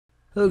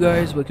Hello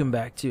guys, welcome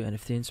back to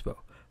NFT Inspo.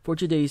 For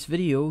today's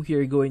video, we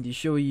are going to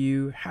show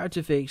you how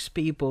to fix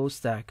people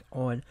stack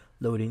on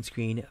loading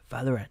screen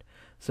Valorant.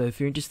 So if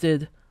you're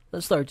interested,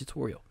 let's start the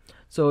tutorial.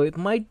 So it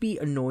might be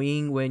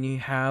annoying when you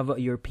have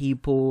your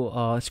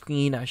people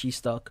screen actually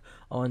stuck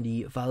on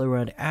the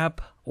Valorant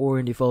app or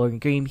in the Valorant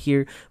game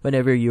here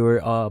whenever you're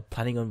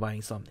planning on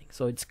buying something.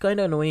 So it's kind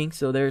of annoying,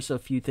 so there's a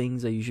few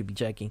things that you should be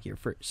checking here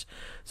first.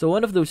 So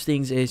one of those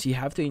things is you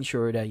have to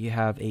ensure that you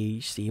have a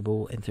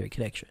stable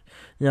interconnection.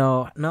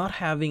 Now, not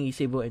having a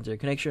stable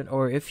interconnection,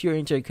 or if your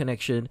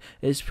interconnection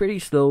is pretty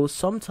slow,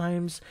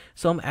 sometimes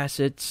some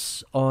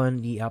assets on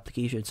the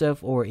application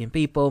itself or in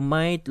PayPal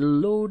might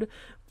load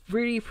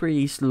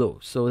pretty slow,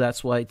 so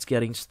that's why it's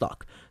getting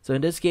stuck. So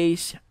in this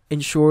case,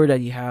 ensure that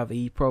you have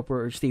a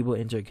proper or stable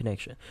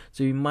interconnection.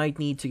 So you might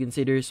need to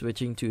consider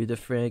switching to a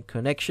different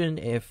connection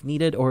if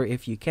needed or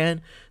if you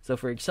can. So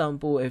for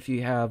example, if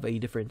you have a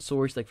different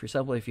source, like for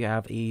example if you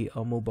have a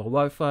mobile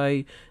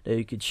Wi-Fi that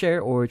you could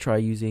share or try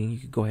using, you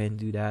could go ahead and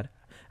do that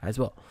as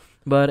well.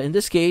 But in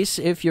this case,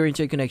 if your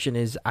interconnection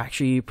is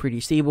actually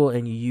pretty stable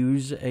and you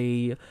use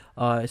a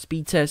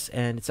speed test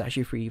and it's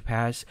actually free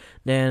pass,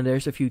 then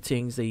there's a few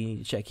things that you need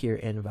to check here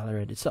in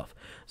Valorant itself.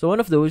 So one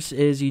of those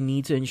is you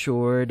need to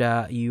ensure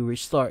that you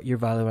restart your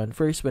Valorant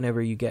first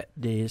whenever you get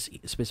this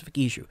specific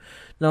issue.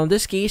 Now in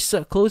this case,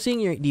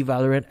 closing the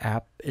Valorant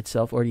app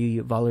itself or the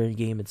Valorant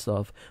game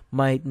itself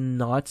might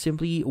not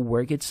simply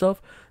work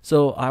itself.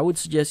 So I would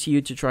suggest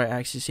you to try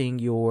accessing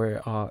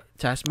your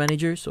task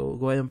manager. So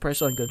go ahead and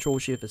press on Control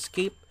Shift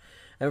Escape,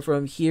 and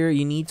from here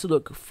you need to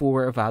look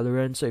for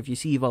Valorant. So if you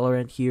see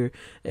Valorant here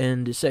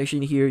in the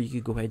section here, you can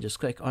go ahead and just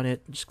click on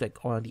it. Just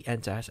click on the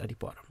end task at the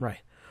bottom right.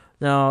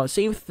 Now,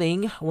 same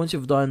thing, once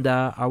you've done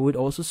that, I would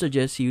also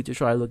suggest you to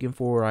try looking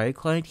for Riot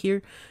Client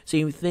here.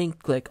 Same thing,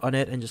 click on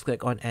it and just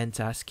click on End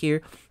Task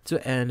here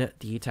to end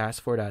the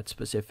task for that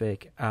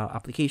specific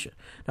application.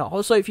 Now,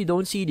 also, if you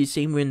don't see the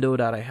same window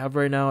that I have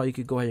right now, you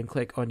could go ahead and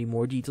click on the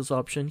More Details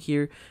option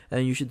here,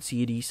 and you should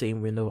see the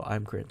same window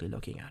I'm currently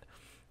looking at.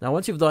 Now,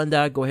 once you've done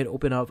that, go ahead and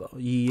open up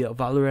the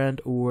Valorant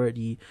or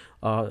the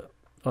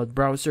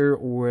browser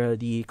or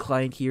the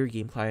client here,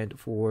 game client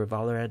for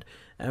Valorant,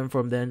 and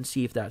from then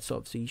see if that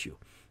solves the issue.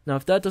 Now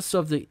if that does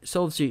solves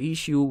the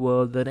issue,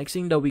 well, the next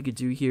thing that we could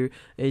do here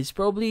is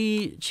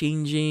probably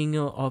changing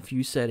a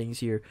few settings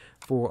here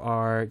for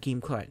our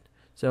game client.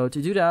 So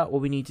to do that,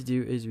 what we need to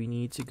do is we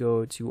need to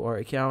go to our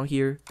account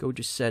here, go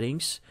to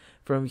settings.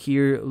 From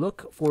here,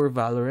 look for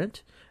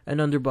Valorant, and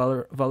under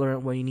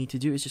Valorant, what you need to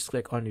do is just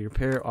click on the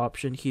repair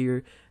option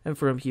here, and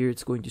from here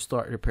it's going to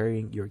start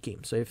repairing your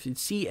game. So if you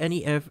see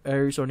any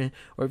errors on it,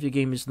 or if your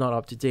game is not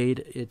up to date,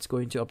 it's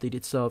going to update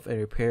itself and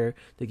repair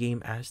the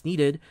game as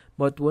needed.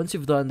 But once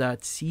you've done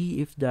that, see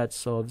if that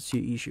solves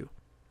your issue.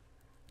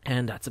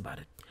 And that's about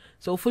it.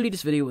 So hopefully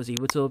this video was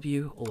able to help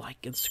you.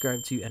 Like and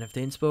subscribe to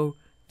NFT Inspo.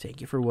 Thank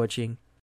you for watching.